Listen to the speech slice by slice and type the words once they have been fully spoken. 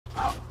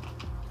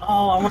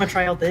Oh, I want to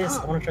try out this.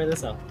 I want to try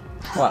this out.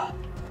 What?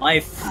 My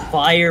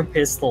fire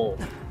pistol.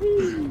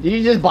 Did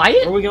you just buy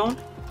it? Where are we going?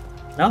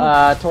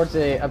 No. Towards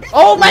the.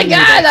 Oh my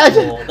God! That's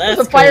cool. There's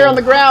a fire on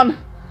the ground.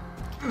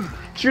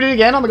 Shoot it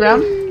again on the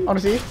ground. I want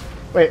to see.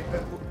 Wait.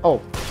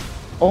 Oh.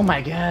 Oh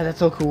my God! That's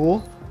so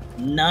cool.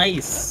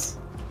 Nice.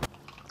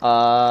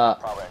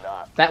 Probably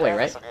not. That way,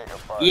 right?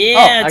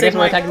 Yeah, I guess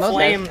we're attacking those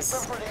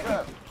flames.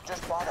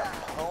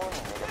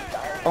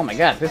 Oh my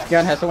God! This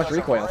gun has so much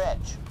recoil.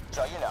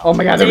 Oh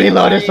my God! The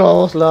reload is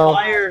so slow.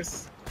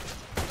 Fires.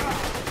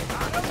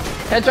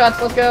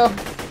 Headshots. Let's go.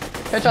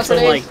 Headshots for So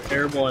days. like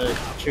terrible at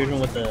shooting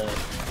with the.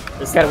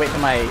 This Gotta wait for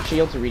my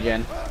shield to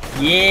regen.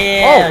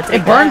 Yeah. Oh,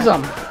 it burns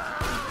them.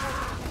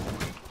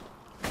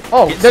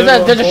 Oh, there's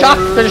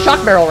a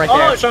shock barrel right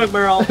there. Oh, shock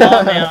barrel.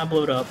 Oh man, I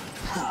blew it up.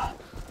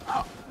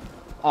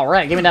 All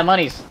right, give me that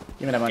monies.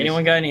 Give me that monies.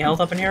 Anyone got any health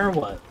up in here or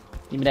what?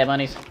 Give me that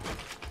monies.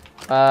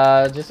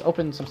 Just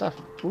open some stuff.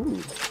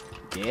 Ooh,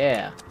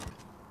 yeah.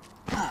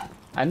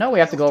 I know we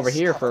have to go over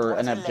here for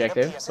an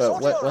objective,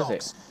 but what was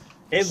it?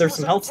 Hey, there's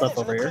some health stuff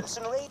over here.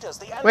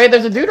 Wait,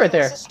 there's a dude right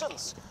there.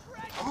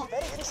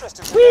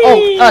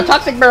 Whee! Oh,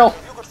 toxic barrel.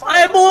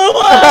 I blew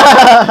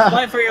up!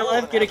 Fight for your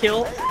life, get a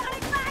kill.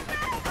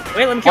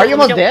 Wait, let me kill. Are you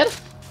almost dead?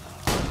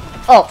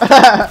 Oh,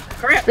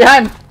 Crap!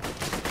 behind.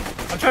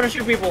 I'm trying to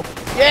shoot people.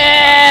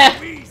 Yeah.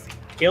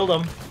 Killed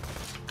them.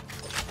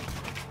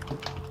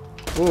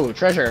 Ooh,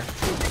 treasure.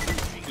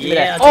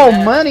 Yeah. Oh,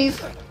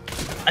 monies.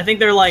 I think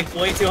they're like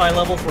way too high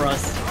level for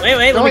us. Wait,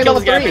 let me only kill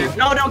this guy. level 3.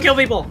 No, don't kill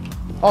people.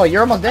 Oh,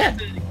 you're almost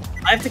dead.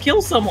 I have to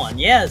kill someone.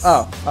 Yes.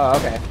 Oh,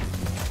 okay.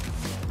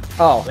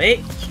 Oh, Wait.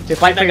 to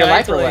fight for your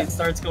life or until what? it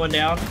starts going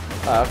down.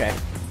 Oh, okay.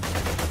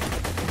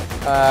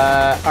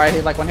 Alright,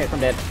 he's like one hit from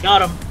dead.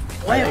 Got him.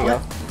 Wait, there you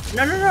go.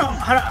 No.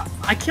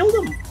 I killed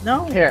him.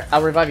 No. Here,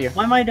 I'll revive you.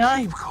 Why am I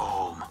dying?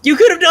 You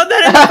could have done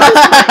that in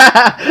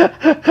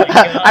the first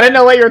place. I didn't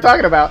know what you were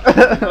talking about.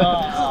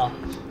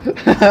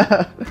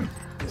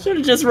 Should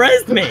have just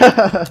raised me.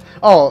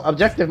 Oh,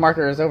 objective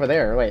marker is over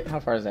there. Wait, how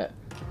far is that?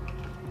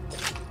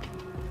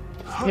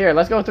 Here,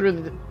 let's go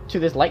through to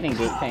this lightning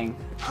gate thing.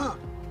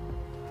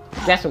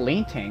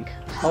 Gasoline tank.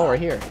 Oh, we're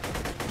here.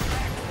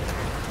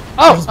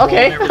 Oh,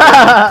 okay.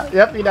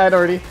 Yep, he died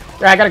already.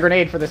 Here, I got a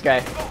grenade for this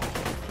guy.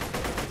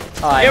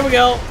 Oh, Here we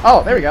go.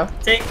 Oh, there we go.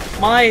 Take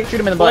my Shoot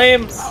him in the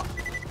flames.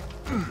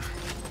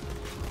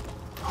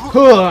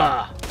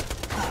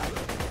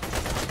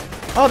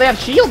 Oh, they have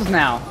shields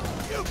now.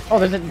 Oh,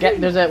 there's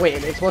a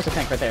wait, explosive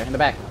tank right there in the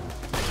back.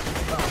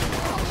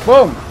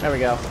 Boom. There we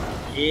go.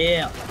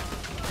 Yeah.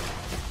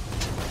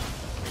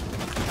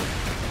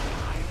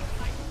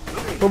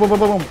 Boom, boom, boom,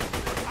 boom, boom.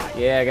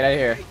 Yeah, get out of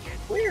here.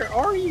 Where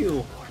are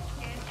you?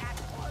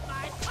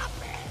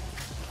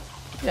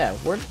 Yeah,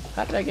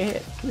 how did I get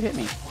hit? Who hit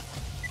me?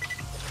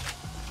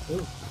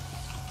 Ooh.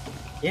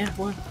 Yeah,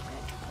 what?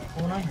 What's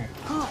going on here?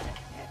 Oh,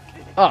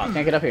 I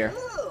can't get up here.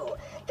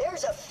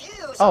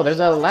 Oh, there's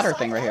a ladder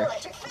thing right here.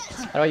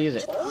 How do I use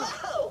it?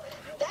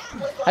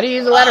 How do you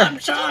use the ladder? I'm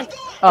shocked.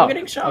 Oh, I'm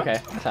getting shocked.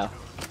 okay, that's how.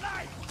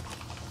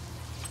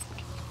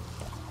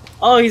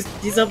 Oh,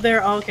 he's up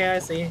there. Oh, okay, I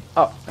see.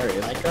 Oh, there he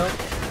is. Psycho.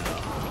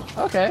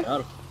 Okay.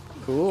 Got him.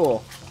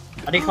 Cool.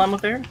 How do you climb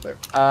up there?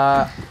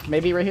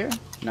 Maybe right here?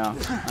 No.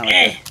 Not right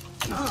Eh.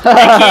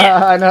 there.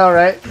 I know,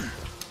 right?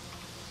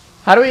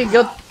 How do we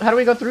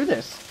go through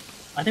this?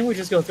 I think we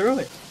just go through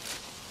it.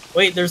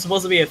 Wait, there's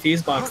supposed to be a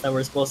fuse box that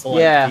we're supposed to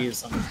like Yeah.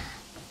 fuse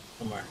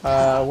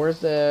somewhere. Where's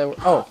the?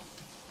 Oh,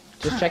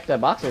 just check the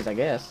boxes, I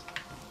guess.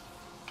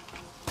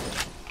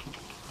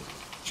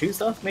 Shoot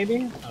stuff, maybe?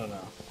 I don't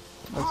know.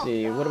 Let's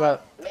see. What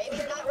about? Maybe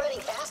you're not running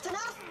fast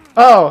enough?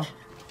 Oh,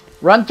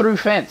 run through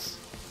fence.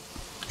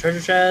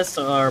 Treasure chests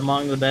are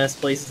among the best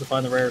places to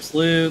find the rarest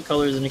loot.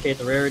 Colors indicate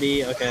the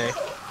rarity. Okay.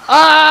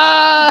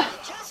 Ah!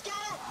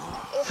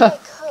 If I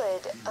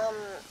could,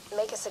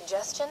 make a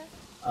suggestion?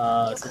 You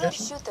could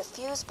Suggestion? shoot the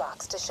fuse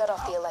box to shut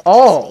off the electricity.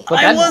 Oh, but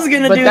I was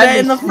gonna do that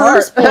in the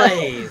first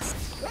place.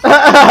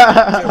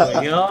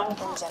 There we go.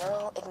 In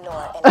general,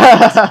 ignore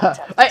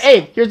any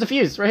Hey, here's the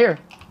fuse right here.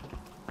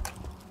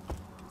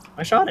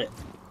 I shot it.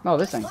 No,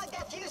 this thing. Plug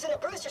that fuse in a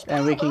Brewster's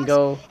And we can box,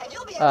 go and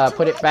you'll be able to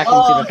put it run back fast.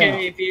 into Oh, the okay.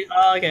 thing. If you,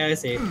 oh, okay, I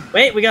see.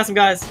 Wait, we got some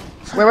guys.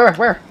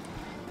 Where?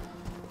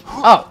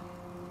 Oh,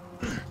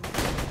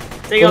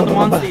 Take out the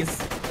monsters.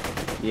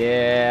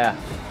 yeah.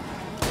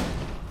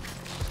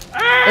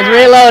 Ah! It's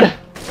reload.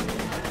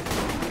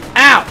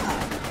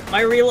 Ow!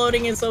 My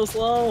reloading is so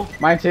slow.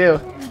 Mine too.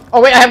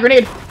 Oh wait, I have a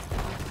grenade.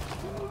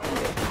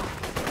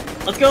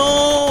 Let's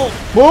go!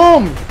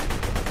 Boom!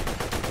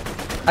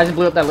 I just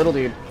blew up that little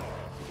dude.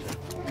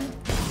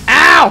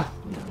 Ow!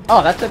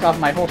 Oh, that took off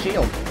my whole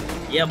shield.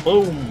 Yeah,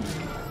 boom.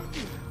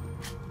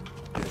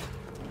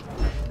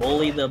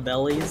 Bully the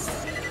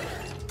bellies.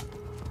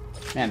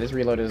 Man, this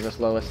reload is the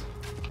slowest.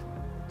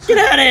 Get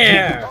out of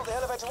here! Got the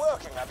elevator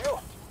working, have you?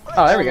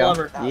 Oh, there we go.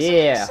 Lever.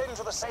 Yeah.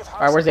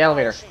 Alright, where's the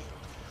elevator?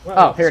 Whoa.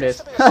 Oh, here it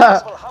is.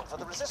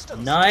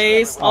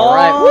 Nice.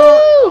 Alright,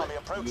 Oh,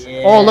 woo!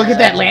 yeah. Oh, look at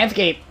that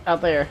landscape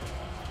out there.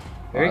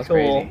 Very that's cool.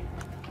 crazy.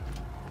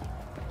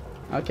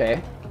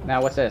 Okay.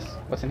 Now what's this?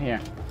 What's in here?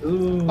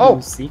 Ooh, Oh!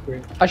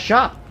 secret. A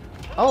shop!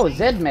 Oh,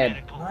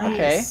 Zed-Med. Nice.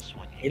 Okay.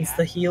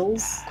 Insta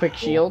heals. Quick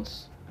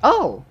shields.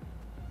 Oh!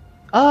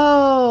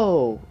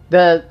 Oh!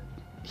 The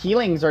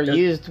healings are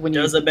used when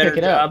you does a better pick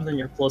it job up. than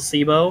your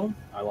placebo.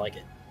 I like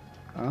it.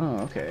 Oh,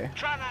 okay.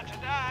 Try not to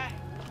die.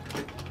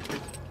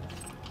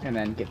 And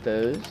then get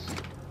those.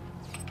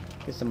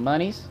 Get some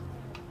monies.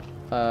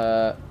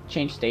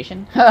 Change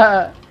station.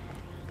 Turn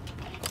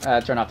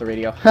off the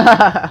radio.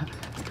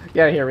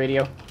 Get out of here,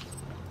 radio.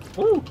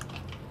 Woo!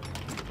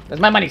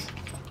 That's my monies.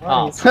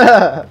 Nice.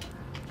 Oh.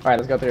 Alright,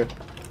 let's go through.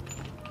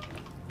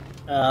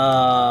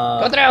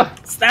 Go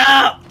through!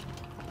 Stop!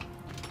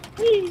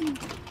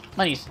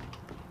 Monies.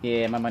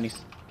 Yeah, my monies.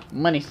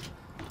 Monies.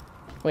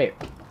 Wait.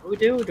 What do we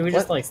do? Do we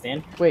just like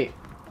stand? Wait.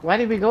 Why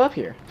did we go up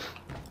here?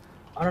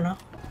 I don't know.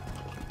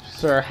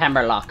 Sir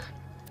Hammerlock.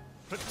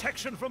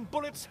 Protection from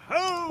bullets.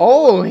 Ho!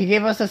 Oh, he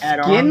gave us a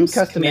Add skin arms,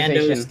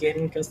 commando customization.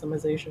 skin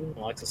customization.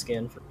 Alexa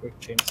skin for quick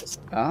change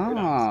system.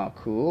 Oh,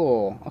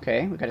 cool.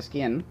 Okay, we got a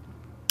skin.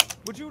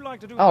 Would you like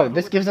to do Oh,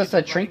 this gives us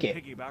a trinket.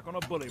 piggyback on a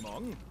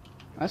bullymong?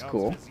 That's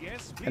cool.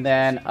 Yes, And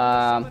then,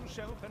 I'm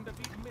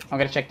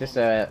gonna check this,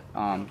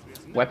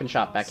 weapon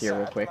shop back here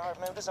real quick. I have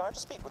no desire to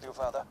speak with you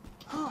further.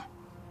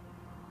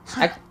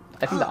 I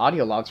think the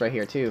audio log's right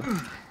here, too.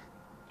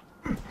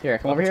 Here,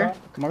 come over here.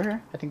 Come over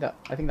here. I think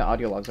the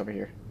audio log's over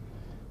here.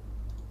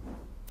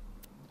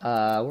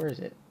 Where is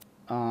it?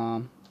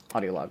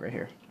 Audio log right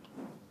here.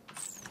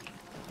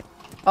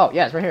 Oh,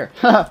 yeah, it's right here.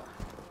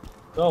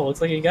 Oh,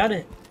 looks like you got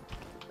it.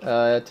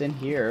 It's in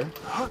here.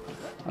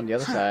 On the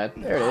other side.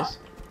 There it is.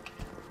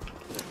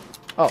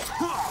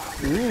 Oh.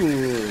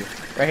 Ooh.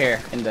 Right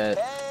here, in the...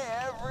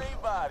 Hey,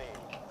 everybody.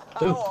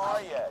 How Ooh.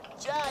 are you?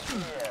 Jack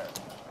here.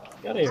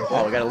 Got it.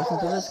 Oh, we gotta listen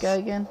to this guy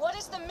again? What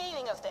is the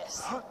meaning of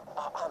this?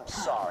 I'm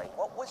sorry.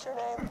 What was your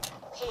name?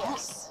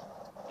 Pierce.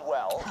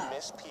 Well,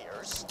 Miss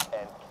Pierce,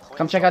 and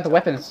Come check out the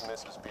weapons.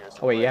 Mrs. Pierce.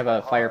 Oh wait, you have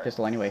a fire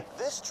pistol anyway.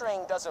 This string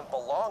doesn't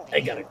belong to I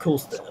you. got a cool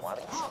So stuff. why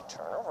don't you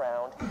turn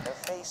around and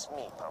face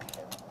me,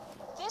 Pumpkin?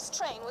 This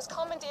train was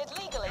commandeered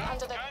legally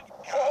under the...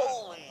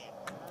 Holy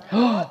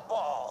Oh.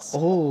 balls!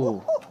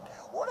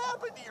 What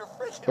happened to your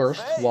freaking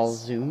Burst face? while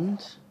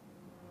zoomed.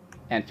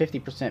 And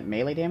 50%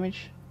 melee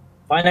damage.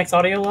 Find next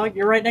audio log.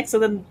 You're right next to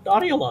the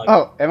audio log.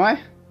 Oh, am I?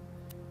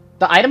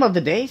 The item of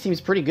the day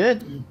seems pretty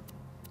good.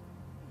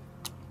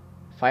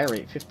 Fire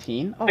rate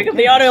 15. Oh, Pick up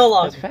the audio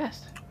log. That's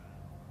fast.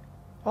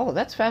 Oh,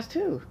 that's fast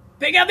too.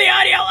 Pick up the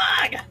audio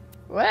log.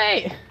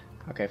 Wait.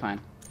 Okay, fine.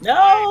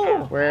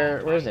 No. Where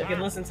is it? You can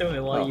listen to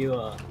it while Oh.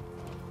 you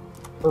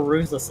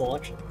peruse the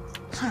selection.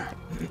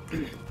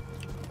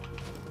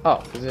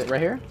 Oh, is it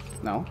right here?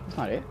 No, that's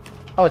not it.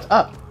 Oh, it's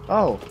up.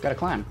 Oh, gotta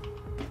climb.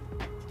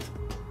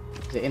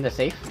 Is it in the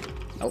safe?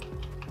 Nope.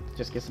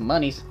 Just get some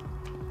monies.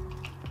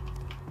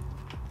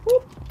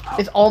 Whoop.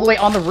 It's all the way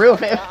on the roof.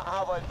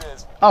 How about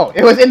this? Oh,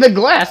 it was in the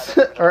glass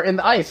or in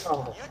the ice.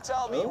 Oh. You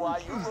tell me why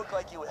you look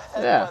like you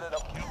Yeah. headbutted a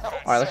belt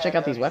All right, let's check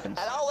out sander, these weapons.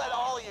 And I'll let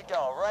all you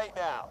go right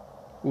now.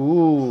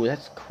 Ooh,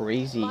 that's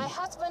crazy. My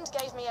husband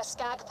gave me a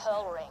skag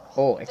pearl ring.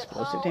 Oh, The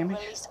explosive pearl damage?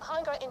 released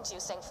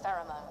hunger-inducing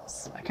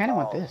pheromones. I kind of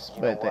want this,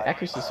 You know but the what?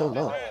 accuracy's so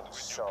low. I'm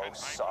so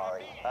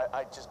sorry.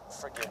 I just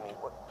forgive me.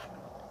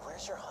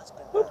 Where's your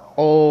husband now?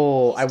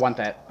 Oh, I want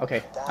that.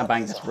 Okay, I'm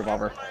buying this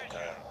revolver.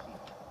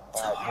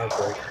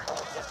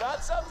 Heartbreaker. You've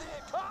got something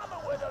in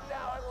common with him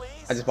now, at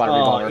least. I just bought a Oh,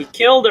 revolver. he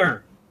killed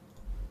her.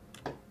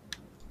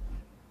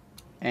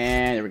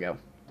 And there we go.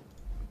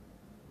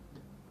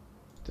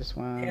 This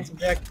one. Handsome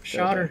Jack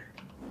shot her.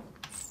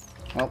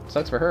 Well,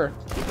 sucks for her.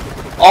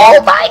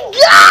 Oh my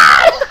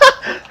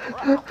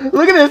god!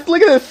 Look at this,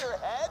 look at this! Your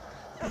head?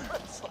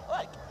 It's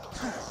like...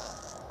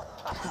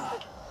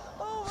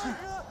 Oh my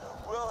god.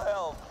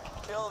 Wilhelm,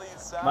 kill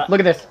these sound. Look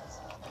at this.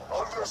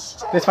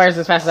 This fires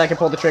as fast as I can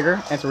pull the trigger,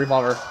 and it's a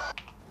revolver.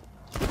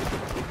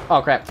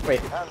 Oh crap, wait,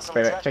 check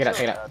it out, check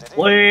it out.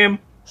 Blame.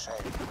 Shame.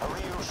 A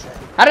real shame.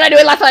 How did I do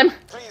it last time?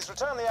 Please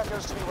return the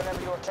echoes to me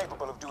whenever you are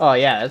capable of doing Oh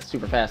yeah, that's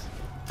super fast.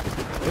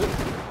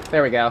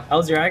 There we go.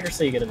 How's your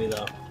accuracy gonna be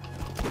though?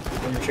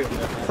 When you're shooting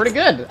that. Pretty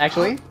good,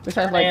 actually. This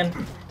has like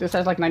Man.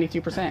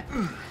 92%.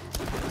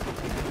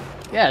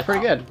 Yeah, it's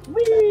pretty good.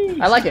 Whee!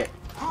 I like it.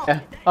 Yeah.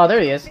 Oh, there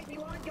he is.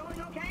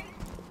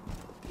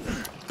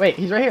 Wait,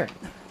 he's right here.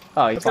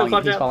 Oh, he's Let's go, following.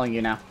 He's Claptrap. following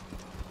you now.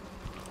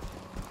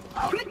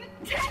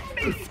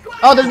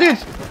 Oh, there's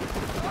dudes.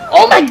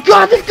 Oh my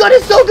god, this gun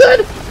is so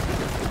good.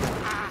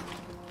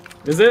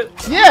 Is it?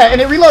 Yeah,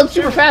 and it reloads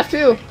super fast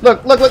too.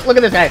 Look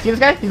at this guy. See this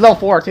guy? He's level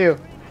 4 too.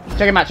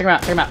 Check him out. Check him out.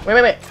 Check him out. Wait.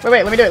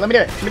 Let me do it. Let me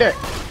do it.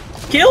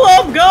 Kill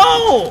him!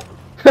 Go!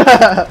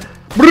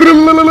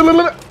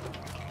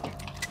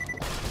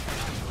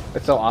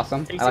 It's so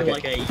awesome. Takes I him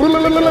like like it. a.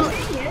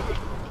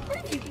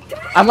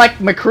 I'm like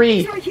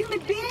McCree.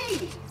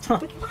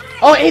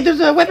 Oh, hey, there's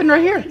a weapon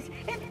right here.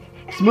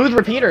 Smooth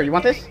repeater. You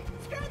want this? I'll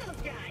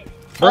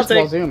Burst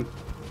while take. zoom.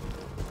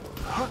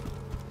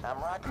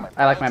 I'm racking my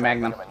I like my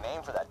brains Magnum. trying to think of a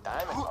name for that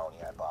diamond pony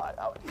I bought.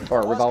 Or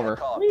a I was revolver.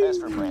 gonna call it Piss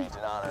for Brains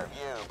in honor of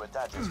you, but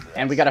that just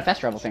And we got a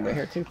fast travel thing right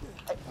here too.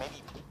 Hey,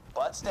 maybe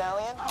Bud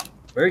Stallion?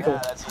 Very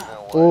cool.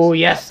 Oh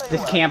yes,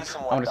 this camp.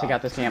 I want to take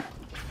out this camp.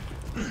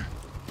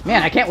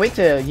 Man, I can't wait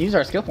to use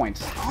our skill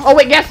points. Oh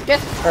wait, guess.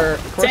 Or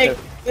take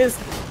this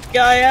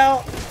guy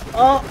out.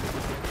 Oh,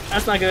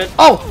 that's not good.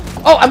 Oh,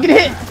 I'm gonna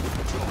hit.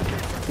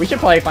 We should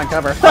probably find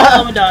cover. Oh,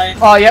 I'm gonna die.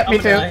 Oh, yep, me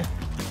too.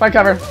 Find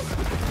cover.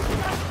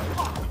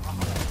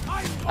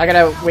 I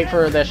gotta wait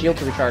for the shield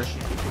to recharge.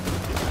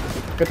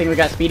 Good thing we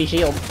got speedy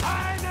shield.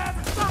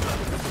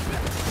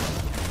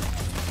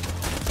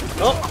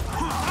 Oh.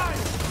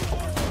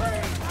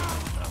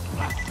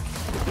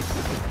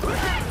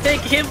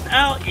 Take him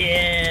out,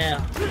 yeah.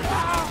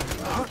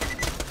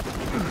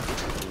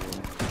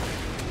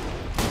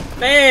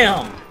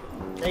 Bam.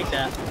 Take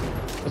that.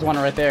 There's one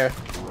right there.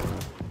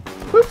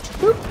 Whoop,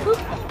 whoop, whoop.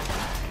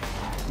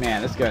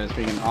 Man, this gun is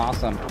freaking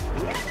awesome.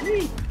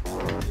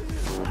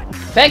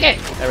 Take it!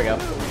 There we go.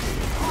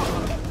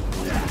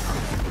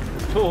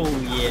 Oh,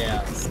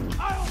 yes.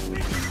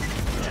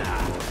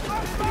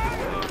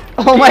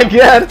 Oh my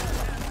god!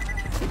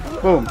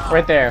 Boom,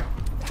 right there.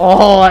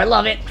 Oh, I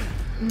love it!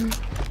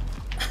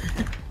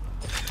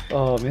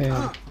 Oh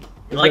man.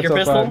 You like your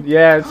pistol? Fun.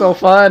 Yeah, it's so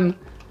fun.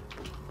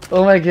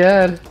 Oh my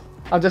god.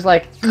 I'm just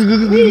like...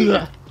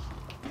 My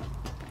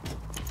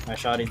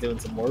shotty's doing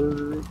some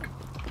work.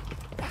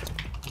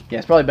 Yeah,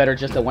 it's probably better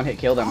just to one-hit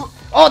kill them.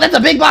 Oh, that's a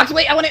big box!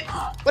 Wait, I want it!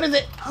 What is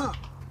it?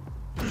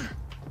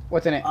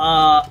 What's in it?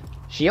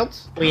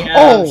 Shields? We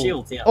have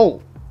shields, yeah.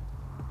 Oh,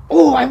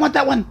 I want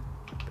that one!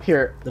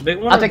 Here. The big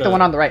one? I'll take the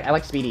one on the right. I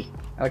like Speedy.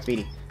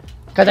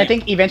 Because I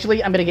think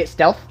eventually I'm gonna get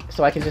stealth,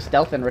 so I can just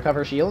stealth and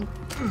recover shield.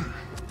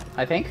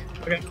 I think.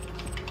 Okay.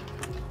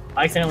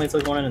 I accidentally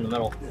took one in the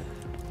middle.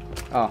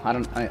 Oh, I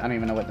don't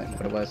even know what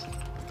it was.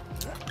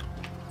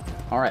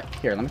 Alright,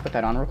 here, let me put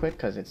that on real quick,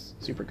 because it's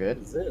super good.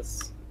 What is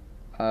this?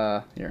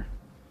 Here.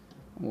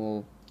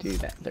 We'll do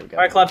that. There we go.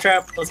 Alright,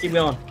 Claptrap, let's keep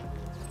going.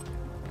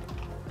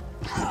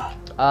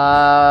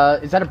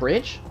 Is that a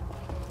bridge?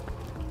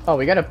 Oh,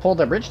 we gotta pull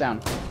the bridge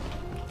down.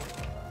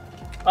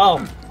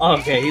 Oh,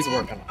 okay, he's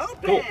working.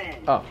 Cool.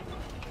 Oh.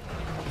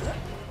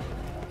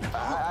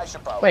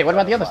 Wait, what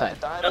about the other side?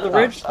 Another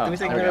bridge? Oh, Can we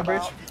take there another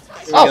bridge?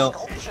 There Oh!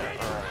 we go.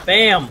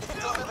 Bam!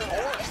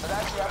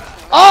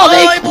 Oh,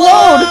 they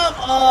explode!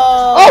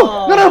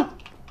 Oh, no!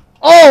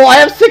 Oh, I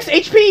have 6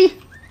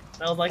 HP!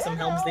 That was like some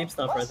Helm's Deep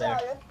stuff right there.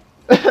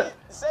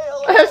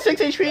 I have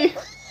 6 HP!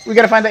 We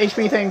gotta find the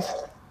HP things.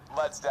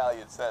 Butt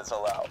Stallion says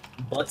hello.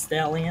 Butt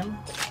Stallion?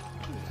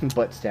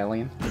 Butt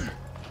Stallion.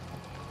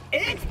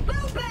 It's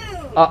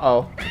Boo-Boo!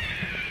 Uh-oh.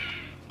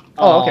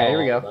 Oh, okay, here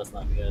we go. That's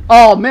not good.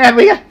 Oh, man,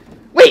 we got...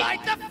 Wait!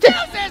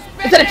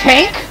 Is that a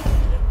tank?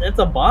 It's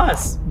a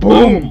boss.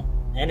 Boom!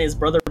 And his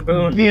brother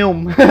Boone.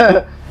 Boom.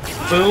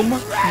 Boom?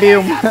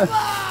 Boom.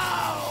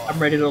 I'm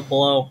ready to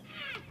blow.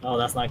 Oh,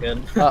 that's not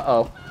good.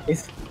 Uh-oh.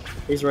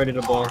 He's ready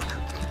to blow.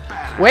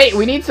 Wait,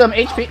 we need some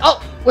HP.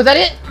 Oh, was that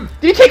it?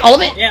 Did you take all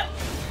of it? Yeah.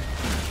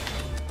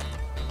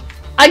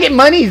 I get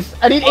monies.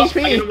 I need Oh,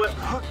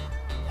 HP.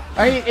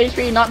 I need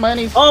HP, not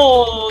monies.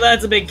 Oh,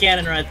 that's a big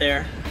cannon right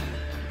there.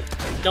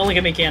 Don't look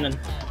at me, cannon.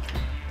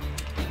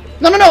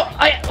 No. No.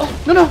 I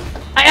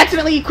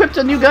accidentally equipped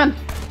a new gun.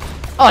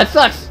 Oh, it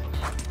sucks.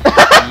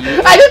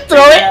 I just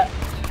throw it.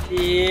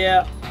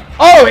 Yeah.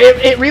 Oh,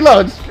 it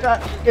reloads.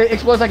 It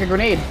explodes like a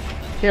grenade.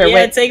 Here, yeah,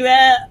 wait. take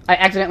that. I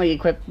accidentally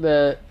equipped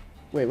the...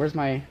 Wait, where's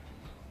my...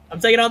 I'm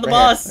taking out the right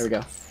boss. Here. There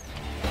we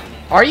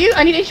go. Are you?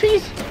 I need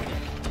HPs.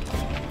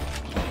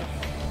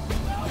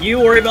 You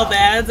worry about the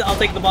ads, I'll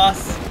take the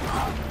boss.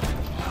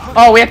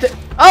 Oh, we have to...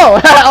 Oh,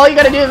 all you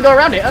gotta do is go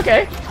around it.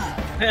 Okay.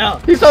 Yeah.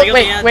 He's so...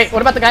 Wait,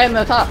 what about the guy in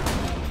the top?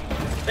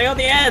 Take out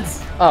the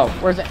ads. Oh,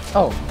 where's it?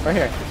 Oh, right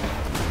here.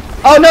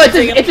 Oh, no,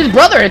 it's his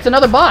brother. It's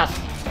another boss.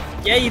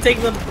 Yeah, you take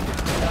the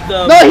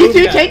no, he's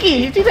too tanky.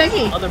 He's too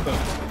tanky. Other boom.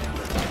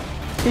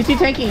 He's too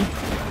tanky.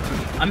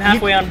 I'm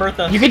halfway on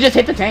Bertha. You could just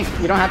hit the tank.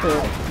 You don't have to...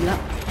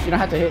 You don't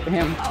have to hit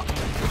him.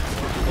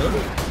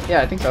 Really?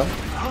 Yeah, I think so.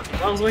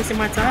 I was wasting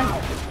my time.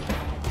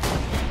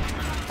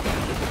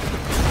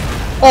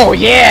 Oh,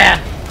 yeah!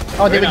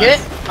 Oh, did we get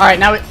it? Alright,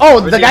 now we... Oh,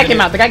 Where's the guy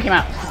came out. The guy came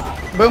out.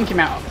 Boom came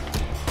out.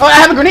 Oh, I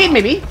have a grenade,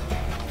 maybe.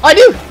 Oh, I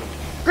do!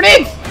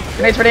 Grenades!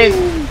 Grenades for days.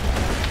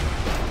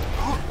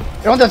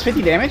 It only does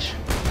 50 damage.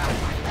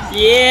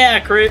 Yeah,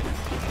 crit.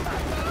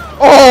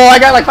 Oh, I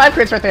got like 5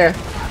 crits right there.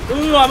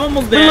 Ooh, I'm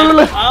almost dead.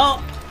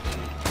 Oh.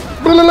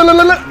 Oh,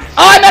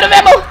 I'm out of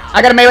ammo!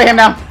 I gotta melee him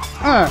now.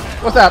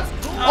 What's up?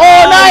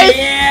 Oh, nice!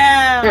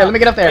 Yeah! Here, let me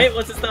get up there. Wait,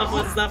 what's the stuff?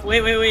 What's the stuff?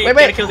 Wait. Wait.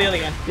 Gotta kill the other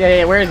guy.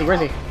 Yeah, where is he?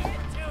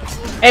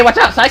 Hey, watch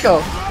out,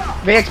 Psycho!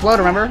 They explode,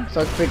 remember?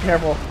 So be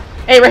careful.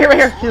 Hey, right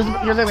here. Here's the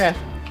other guy.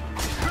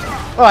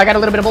 Oh, I got a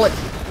little bit of bullets.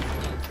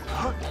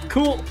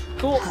 Cool.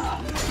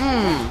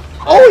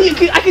 Oh,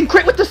 I can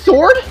crit with the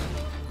sword?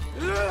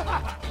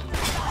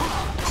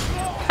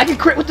 I can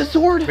crit with the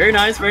sword. Very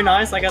nice.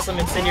 I got some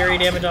incendiary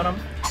damage on him.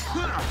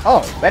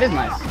 Oh, that is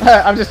nice.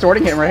 I'm just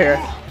sorting him right here.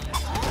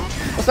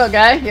 What's up,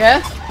 guy? Yeah?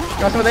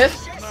 You want some of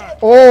this?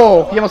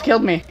 Oh, he almost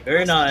killed me.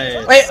 Very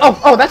nice. Wait,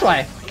 oh, that's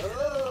why.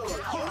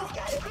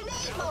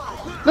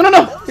 No.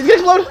 He's gonna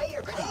explode.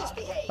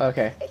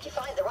 Okay. If you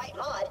find the right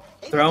mod,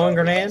 you Throwing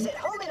grenade?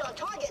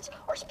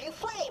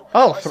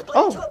 Oh,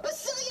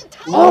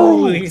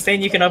 Oh, he's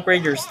saying you can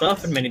upgrade your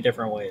stuff in many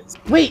different ways.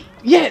 Wait,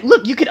 yeah,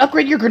 look, you can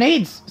upgrade your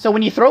grenades. So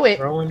when you throw it,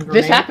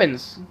 this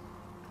happens.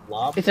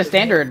 It's a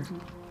standard.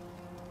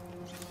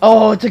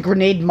 Oh, it's a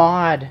grenade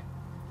mod.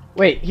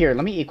 Wait, here,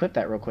 let me equip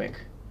that real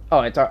quick.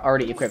 Oh, it's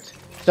already equipped.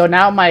 So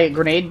now my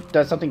grenade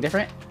does something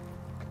different.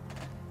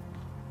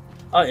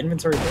 Oh,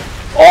 inventory.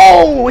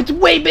 Oh, it's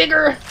way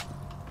bigger.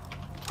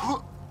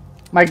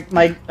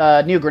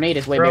 My new grenade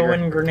is way bigger.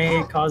 Throwing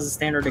grenade causes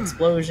standard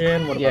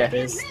explosion. What about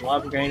this?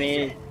 Lob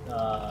grenade.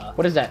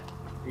 What is that?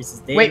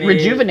 Damage, wait,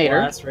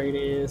 rejuvenator. Blast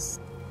radius.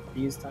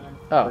 Fuse time.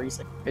 Oh,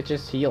 it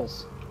just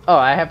heals. Oh,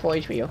 I have full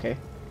HP. Okay.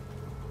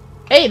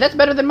 Hey, that's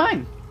better than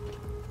mine.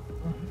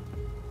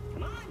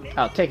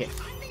 Oh, take it.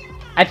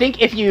 I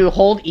think if you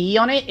hold E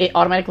on it, it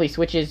automatically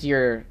switches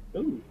your...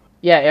 Ooh.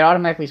 Yeah, it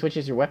automatically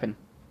switches your weapon.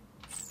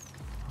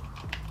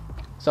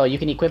 So you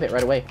can equip it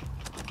right away.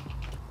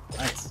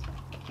 Nice.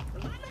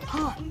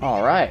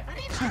 Alright.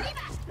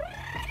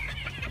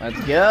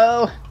 Let's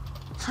go.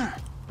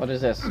 What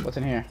is this? What's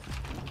in here?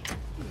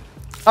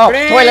 Oh,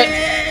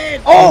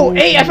 toilet! Oh,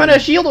 hey, I found a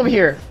shield over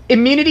here!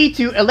 Immunity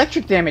to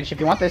electric damage, if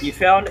you want this. You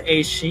found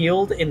a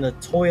shield in the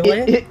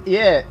toilet?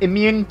 Yeah,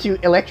 immune to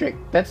electric.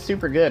 That's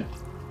super good.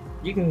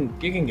 You can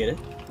get it.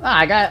 Ah,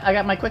 I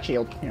got my quick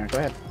shield. Here, go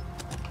ahead.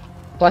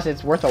 Plus,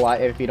 it's worth a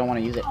lot if you don't want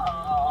to use it.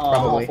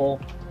 Probably.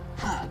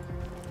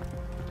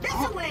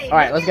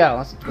 Alright, let's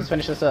go. Let's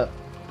finish this up.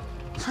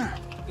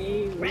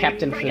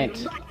 Captain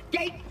Flint.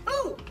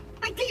 Ooh,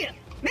 idea!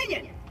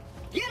 Minion,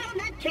 get on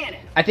that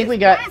cannon. I think we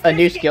got a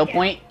new skill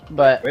point,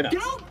 but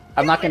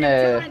I'm not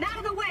gonna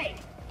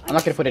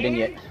put it in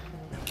yet.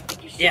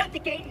 Yeah.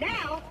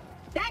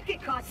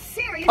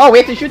 Oh, we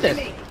have to shoot this.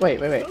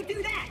 Wait.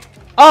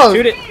 Oh,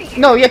 shoot it.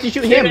 No, you have to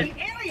shoot him.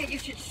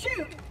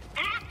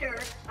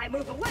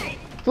 Away.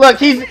 Look,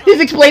 he's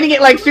explaining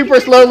it like super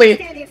slowly.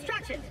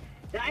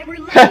 Look.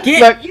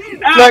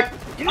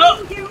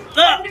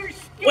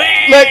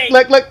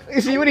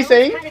 You see what he's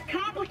saying?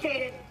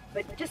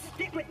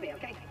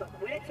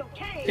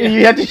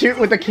 You have to shoot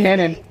with the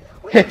cannon.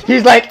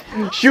 He's like,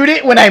 shoot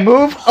it when I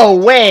move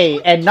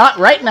away, and not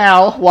right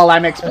now while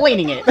I'm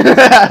explaining it.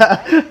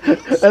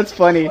 That's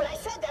funny.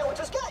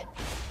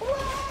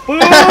 There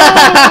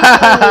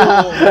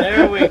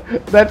we go.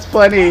 That's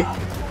funny.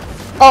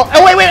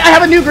 Oh, wait, I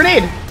have a new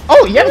grenade.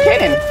 Oh, you have a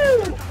cannon.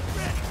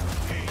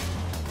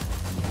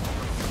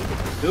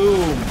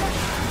 Boom.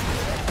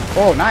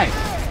 Oh, nice.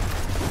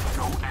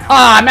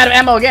 Ah, I'm out of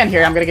ammo again.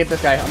 Here, I'm gonna get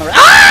this guy on the right.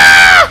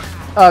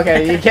 Ah!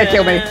 Okay, you can't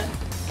kill me.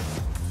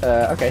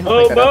 Okay.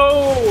 I'll pick that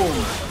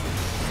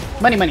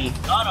up.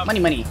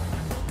 Money.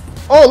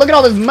 Oh, look at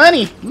all this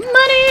money.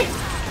 Money.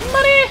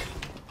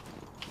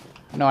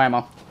 No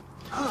ammo.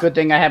 Good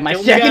thing I have my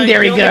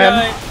secondary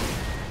gun.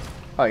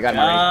 Oh, you got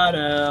him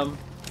already.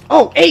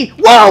 Oh, hey!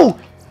 Whoa!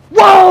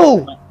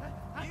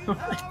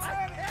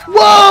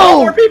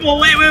 More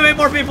people! Wait,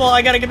 more people!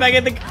 I gotta get back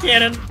in the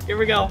cannon. Here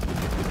we go.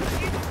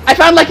 I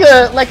found like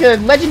a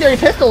legendary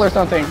pistol or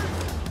something.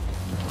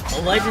 A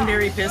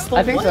legendary pistol?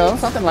 I think so,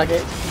 something like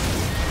it.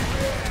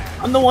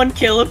 I'm the one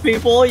killing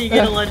people. You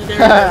get a legendary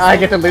pistol. I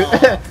get the loot.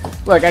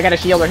 Look, I got a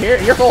shield right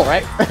here. You're full,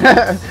 right? So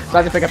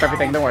I have to pick up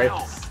everything. Don't worry.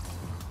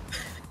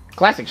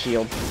 Classic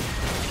shield.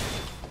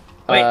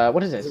 Wait,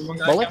 what is this?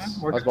 Bullets?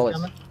 Oh, it's bullets.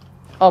 Coming?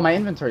 Oh, my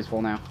inventory's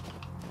full now.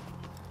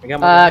 I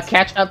got my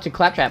catch up to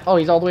Claptrap. Oh,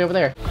 he's all the way over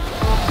there.